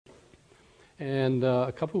And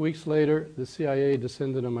a couple of weeks later, the CIA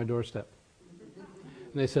descended on my doorstep.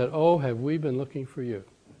 And they said, "Oh, have we been looking for you?"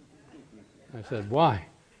 I said, "Why?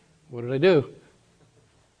 What did I do?"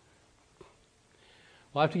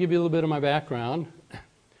 Well, I have to give you a little bit of my background.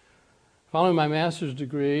 Following my master's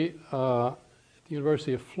degree at the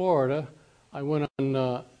University of Florida, I went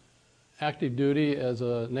on active duty as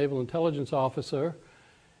a naval intelligence officer,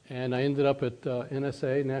 and I ended up at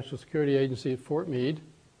NSA, National Security Agency at Fort Meade.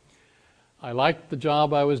 I liked the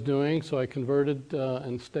job I was doing, so I converted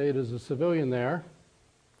and stayed as a civilian there.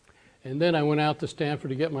 And then I went out to Stanford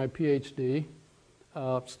to get my PhD,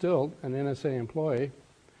 still an NSA employee.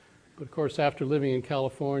 But of course, after living in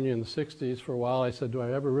California in the 60s for a while, I said, do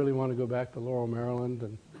I ever really want to go back to Laurel, Maryland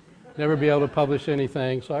and never be able to publish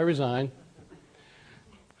anything? So I resigned.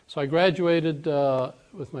 So I graduated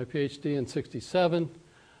with my PhD in '67.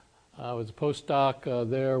 I was a postdoc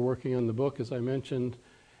there working on the book, as I mentioned.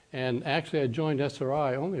 And actually, I joined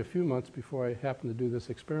SRI only a few months before I happened to do this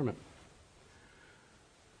experiment.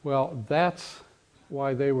 Well, that's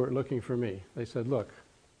why they were looking for me. They said, look,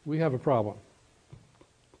 we have a problem.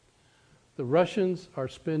 The Russians are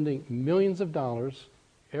spending millions of dollars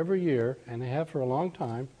every year, and they have for a long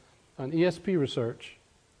time, on ESP research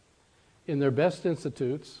in their best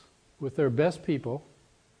institutes with their best people,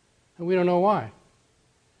 and we don't know why.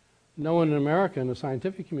 No one in America, in the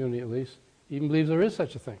scientific community at least, even believes there is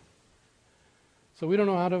such a thing. So we don't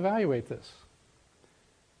know how to evaluate this.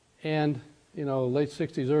 And, you know, late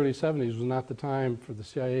 60s, early 70s was not the time for the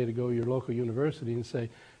CIA to go to your local university and say,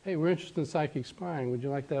 hey, we're interested in psychic spying. Would you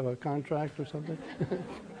like to have a contract or something?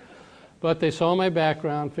 But they saw my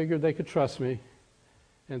background, figured they could trust me,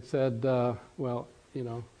 and said, well, you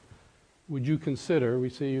know, would you consider, we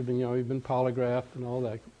see you've been polygraphed and all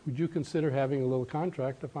that, would you consider having a little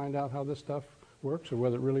contract to find out how this stuff works or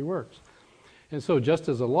whether it really works? And so just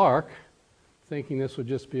as a lark, thinking this would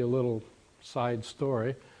just be a little side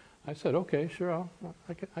story, I said, okay, sure,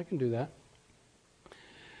 I can do that.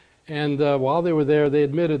 And while they were there, they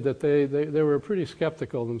admitted that they were pretty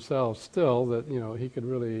skeptical themselves still that, you know, he could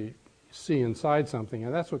really see inside something.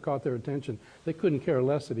 And that's what caught their attention. They couldn't care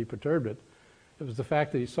less that he perturbed it. It was the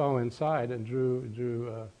fact that he saw inside and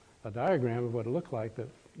drew a diagram of what it looked like that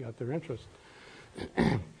got their interest.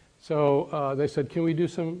 So they said, can we do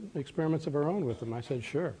some experiments of our own with him? I said,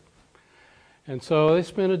 sure. And so they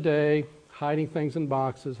spent a day hiding things in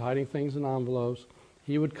boxes, hiding things in envelopes.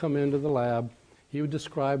 He would come into the lab. He would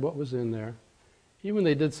describe what was in there. Even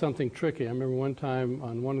they did something tricky. I remember one time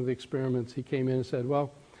on one of the experiments, he came in and said,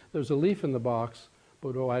 well, there's a leaf in the box,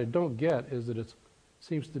 but what I don't get is that it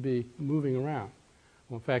seems to be moving around.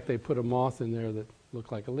 Well, in fact, they put a moth in there that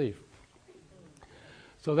looked like a leaf.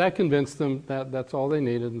 So that convinced them that that's all they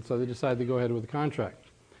needed, and so they decided to go ahead with the contract.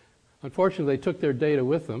 Unfortunately, they took their data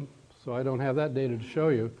with them, so I don't have that data to show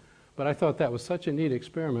you, but I thought that was such a neat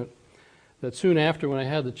experiment that soon after, when I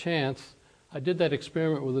had the chance, I did that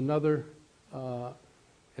experiment with another,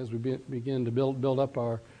 as we began to build up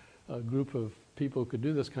our group of people who could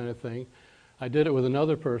do this kind of thing. I did it with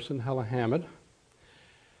another person, Hella Hammond.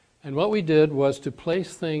 And what we did was to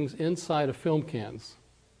place things inside of film cans.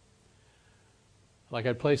 Like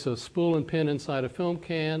I'd place a spool and pin inside a film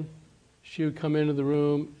can. She would come into the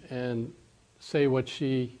room and say what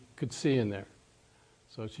she could see in there.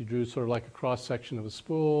 So she drew sort of like a cross-section of a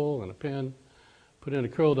spool and a pin, put in a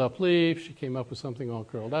curled up leaf. She came up with something all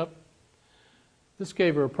curled up. This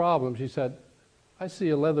gave her a problem. She said, I see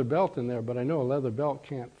a leather belt in there, but I know a leather belt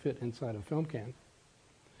can't fit inside a film can.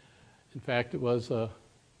 In fact, it was a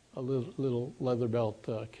little leather belt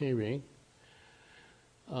keyring.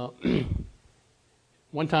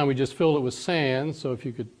 One time we just filled it with sand, so if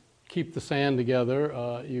you could keep the sand together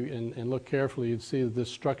and look carefully, you'd see that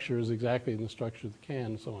this structure is exactly in the structure of the can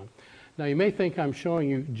and so on. Now you may think I'm showing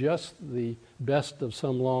you just the best of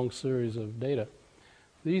some long series of data.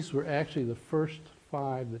 These were actually the first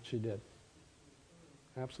 5 that she did.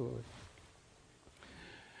 Absolutely.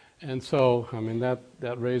 And so, I mean, that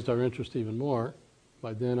raised our interest even more.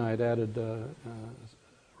 By then I had added,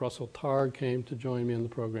 Russell Targ came to join me in the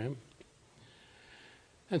program.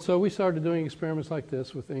 And so we started doing experiments like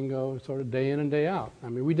this with Ingo sort of day in and day out. I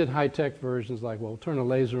mean, we did high-tech versions like, well, turn a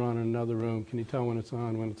laser on in another room. Can you tell when it's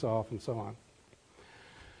on, when it's off, and so on?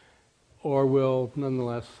 Or we'll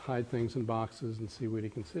nonetheless hide things in boxes and see what he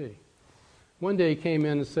can see. One day he came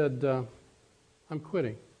in and said, I'm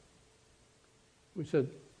quitting. We said,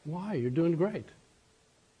 why? You're doing great.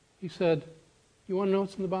 He said, you want to know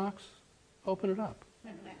what's in the box? Open it up.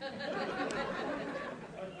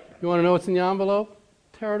 You want to know what's in the envelope?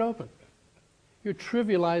 Tear it open. You're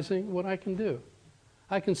trivializing what I can do.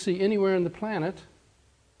 I can see anywhere on the planet,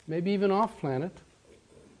 maybe even off planet,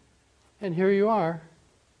 and here you are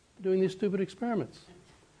doing these stupid experiments.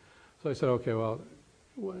 So I said, okay, well,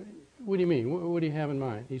 what do you mean? What do you have in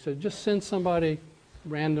mind? He said, just send somebody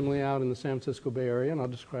randomly out in the San Francisco Bay Area and I'll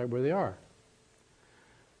describe where they are.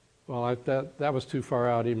 Well, that was too far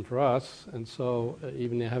out even for us, and so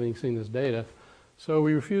even having seen this data, so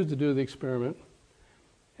we refused to do the experiment.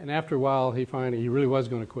 And after a while, he really was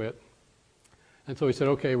going to quit. And so he said,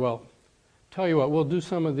 okay, well, tell you what, we'll do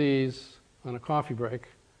some of these on a coffee break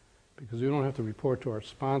because we don't have to report to our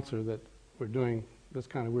sponsor that we're doing this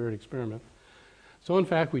kind of weird experiment. So in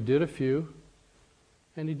fact, we did a few,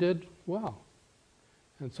 and he did well.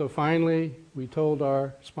 And so finally, we told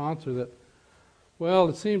our sponsor that, well,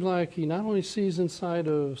 it seems like he not only sees inside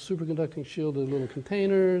of superconducting shielded little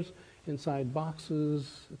containers, inside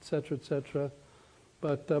boxes, et cetera,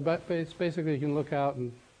 but basically you can look out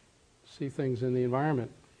and see things in the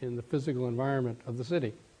environment, in the physical environment of the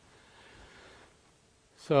city.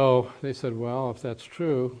 So they said, well, if that's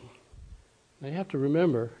true, now you have to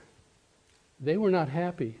remember, they were not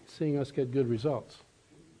happy seeing us get good results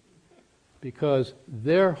because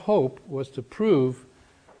their hope was to prove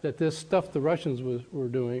that this stuff the Russians were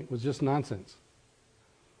doing was just nonsense.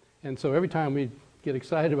 And so every time we'd get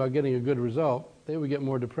excited about getting a good result, they would get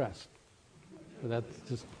more depressed. So that's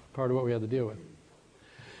just part of what we had to deal with.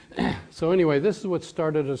 So anyway, this is what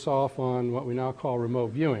started us off on what we now call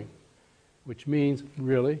remote viewing, which means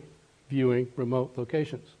really viewing remote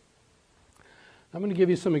locations. I'm going to give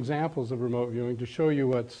you some examples of remote viewing to show you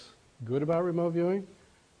what's good about remote viewing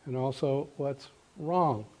and also what's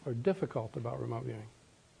wrong or difficult about remote viewing.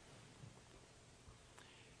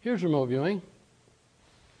 Here's remote viewing.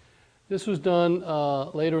 This was done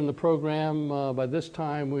later in the program. By this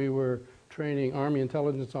time, we were training Army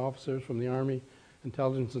intelligence officers from the Army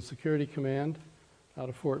Intelligence and Security Command out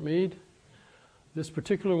of Fort Meade. This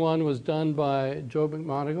particular one was done by Joe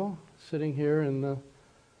McMonigal, sitting here in the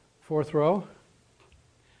fourth row.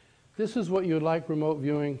 This is what you'd like remote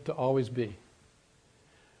viewing to always be.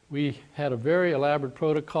 We had a very elaborate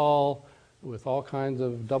protocol with all kinds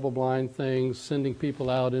of double-blind things, sending people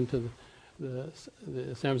out into the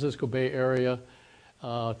San Francisco Bay Area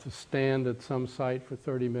to stand at some site for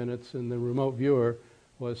 30 minutes, and the remote viewer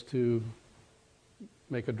was to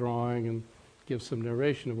make a drawing and give some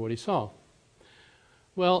narration of what he saw.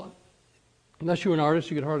 Well, unless you were an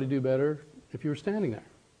artist, you could hardly do better if you were standing there.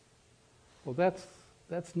 Well,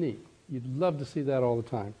 that's neat. You'd love to see that all the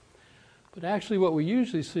time. But actually what we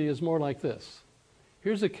usually see is more like this.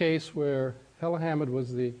 Here's a case where Hella Hammond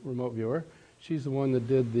was the remote viewer. She's the one that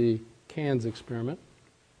did the cans experiment.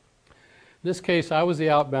 In this case, I was the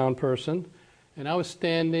outbound person, and I was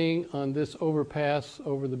standing on this overpass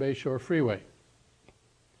over the Bayshore Freeway.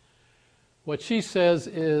 What she says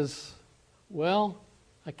is, well,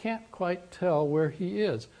 I can't quite tell where he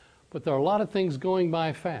is, but there are a lot of things going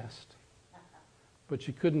by fast. But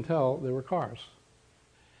she couldn't tell there were cars.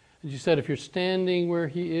 And she said, if you're standing where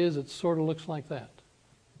he is, it sort of looks like that.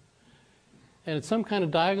 And it's some kind of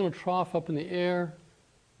diagonal trough up in the air,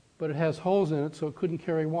 but it has holes in it, so it couldn't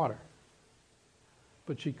carry water.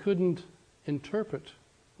 But she couldn't interpret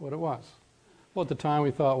what it was. Well, at the time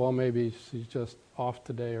we thought, well, maybe she's just off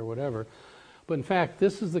today or whatever. But in fact,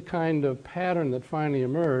 this is the kind of pattern that finally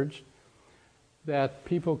emerged, that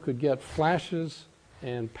people could get flashes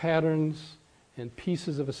and patterns and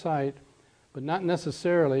pieces of a site, but not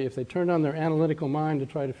necessarily, if they turned on their analytical mind to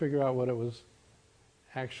try to figure out what it was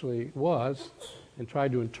actually was and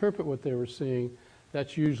tried to interpret what they were seeing,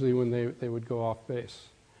 that's usually when they would go off base.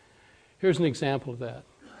 Here's an example of that.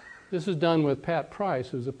 This is done with Pat Price,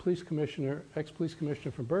 who's a police commissioner, ex-police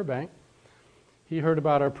commissioner from Burbank. He heard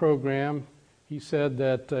about our program. He said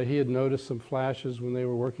that he had noticed some flashes when they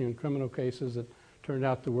were working on criminal cases that turned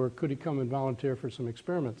out to work. Could he come and volunteer for some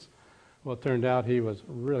experiments? Well, it turned out he was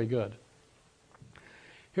really good.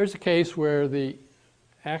 Here's a case where the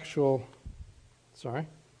actual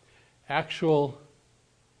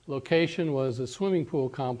location was a swimming pool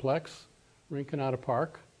complex, Rinconada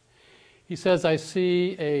Park. He says, I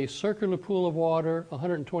see a circular pool of water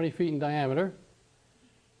 120 feet in diameter.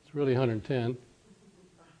 It's really 110.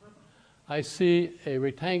 I see a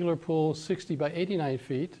rectangular pool 60 by 89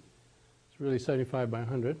 feet. It's really 75 by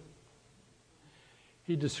 100.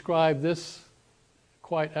 He described this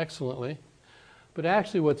quite excellently. But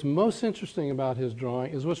actually what's most interesting about his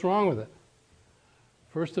drawing is what's wrong with it.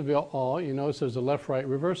 First of all, you notice there's a left-right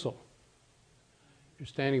reversal. You're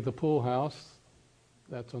standing at the pool house,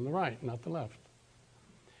 that's on the right, not the left.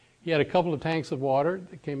 He had a couple of tanks of water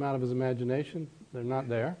that came out of his imagination. They're not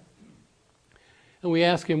there. And we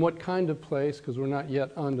ask him what kind of place, because we're not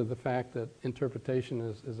yet onto the fact that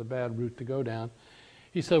interpretation is a bad route to go down.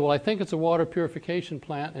 He said, well, I think it's a water purification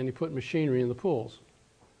plant, and he put machinery in the pools,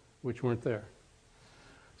 which weren't there.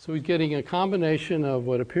 So he's getting a combination of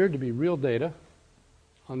what appeared to be real data,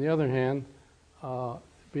 on the other hand,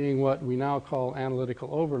 being what we now call analytical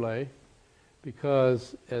overlay,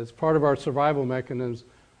 because as part of our survival mechanism,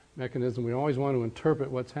 we always want to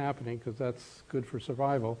interpret what's happening, because that's good for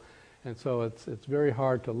survival. And so it's very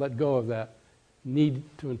hard to let go of that need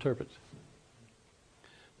to interpret.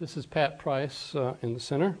 This is Pat Price in the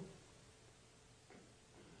center.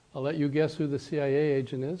 I'll let you guess who the CIA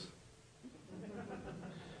agent is.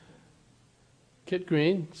 Kit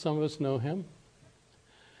Green, some of us know him.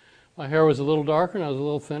 My hair was a little darker and I was a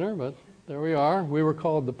little thinner, but there we are. We were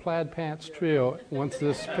called the Plaid Pants Trio once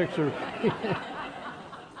this picture...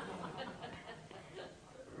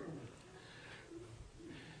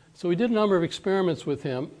 So we did a number of experiments with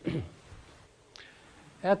him.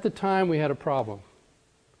 At the time, we had a problem.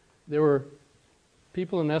 There were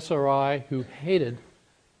people in SRI who hated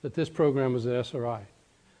that this program was at SRI.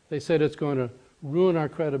 They said it's going to ruin our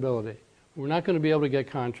credibility. We're not going to be able to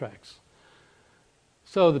get contracts.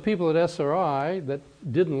 So the people at SRI that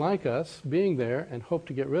didn't like us being there and hoped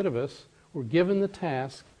to get rid of us were given the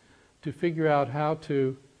task to figure out how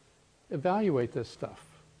to evaluate this stuff.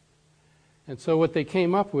 And so what they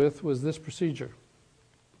came up with was this procedure.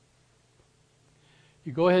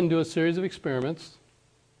 You go ahead and do a series of experiments.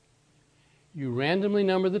 You randomly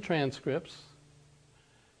number the transcripts.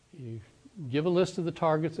 You give a list of the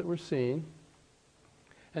targets that we're seeing.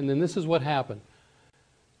 And then this is what happened.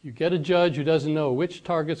 You get a judge who doesn't know which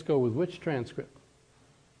targets go with which transcript.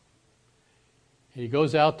 And he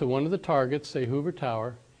goes out to one of the targets, say Hoover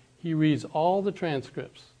Tower. He reads all the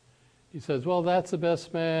transcripts. He says, well, that's the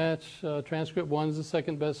best match. Transcript 1 is the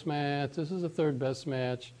second best match. This is the third best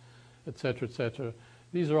match, et cetera, et cetera.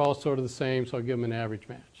 These are all sort of the same, so I'll give them an average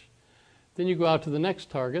match. Then you go out to the next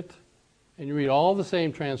target, and you read all the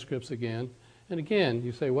same transcripts again. And again,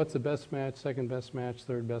 you say, what's the best match, second best match,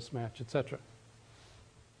 third best match, et cetera.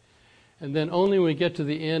 And then only when we get to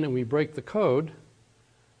the end and we break the code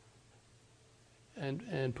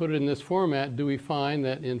and put it in this format do we find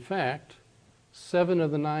that, in fact, 7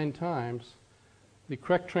 of the 9 times, the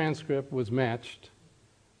correct transcript was matched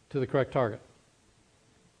to the correct target.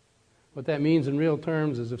 What that means in real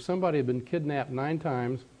terms is if somebody had been kidnapped 9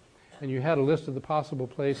 times and you had a list of the possible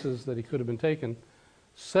places that he could have been taken,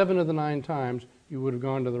 7 of the 9 times you would have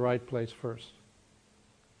gone to the right place first.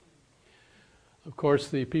 Of course,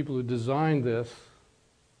 the people who designed this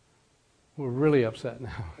were really upset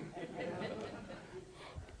now.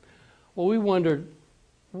 Well, we wondered,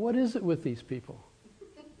 what is it with these people?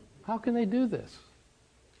 How can they do this?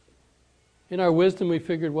 In our wisdom, we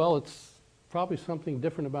figured, well, it's probably something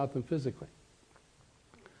different about them physically.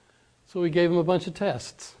 So we gave them a bunch of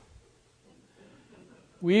tests.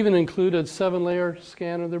 We even included a 7-layer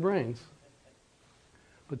scan of their brains.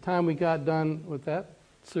 By the time we got done with that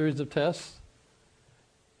series of tests,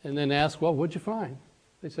 and then asked, well, what'd you find?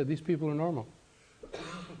 They said, these people are normal.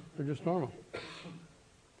 They're just normal.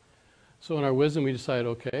 So in our wisdom, we decided,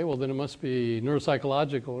 okay, well, then it must be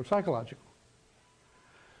neuropsychological or psychological.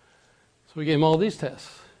 So we gave them all these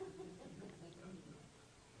tests.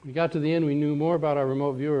 We got to the end, we knew more about our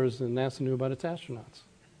remote viewers than NASA knew about its astronauts.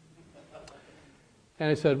 And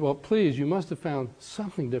I said, well, please, you must have found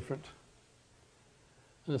something different.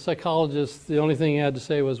 And the psychologist, the only thing he had to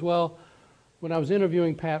say was, well, when I was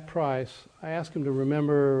interviewing Pat Price, I asked him to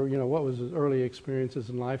remember, what was his early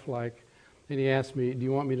experiences in life like. And he asked me, do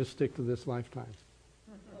you want me to stick to this lifetime?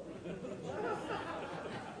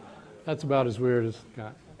 That's about as weird as it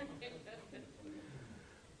got.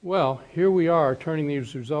 Well, here we are turning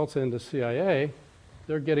these results into CIA.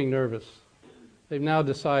 They're getting nervous. They've now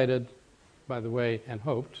decided, by the way, and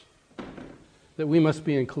hoped, that we must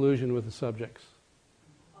be in collusion with the subjects.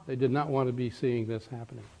 They did not want to be seeing this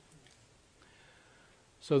happening.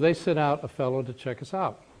 So they sent out a fellow to check us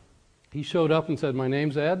out. He showed up and said, my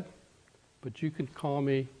name's Ed, but you can call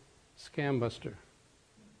me Scam Buster.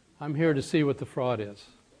 I'm here to see what the fraud is.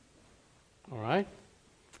 All right?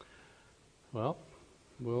 Well,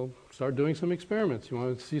 we'll start doing some experiments. You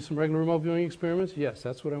want to see some regular remote viewing experiments? Yes,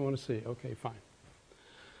 that's what I want to see. Okay, fine.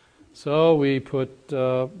 So we put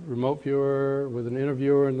a remote viewer with an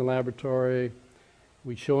interviewer in the laboratory.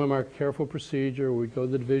 We show him our careful procedure. We go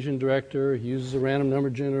to the division director. He uses a random number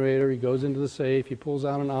generator. He goes into the safe. He pulls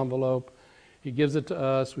out an envelope. He gives it to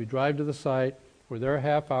us. We drive to the site. We're there a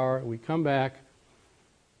half hour. We come back.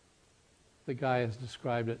 The guy has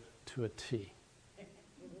described it to a T.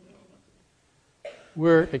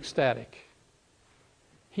 We're ecstatic.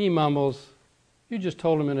 He mumbles, "You just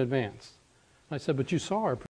told him in advance." I said, "But you saw our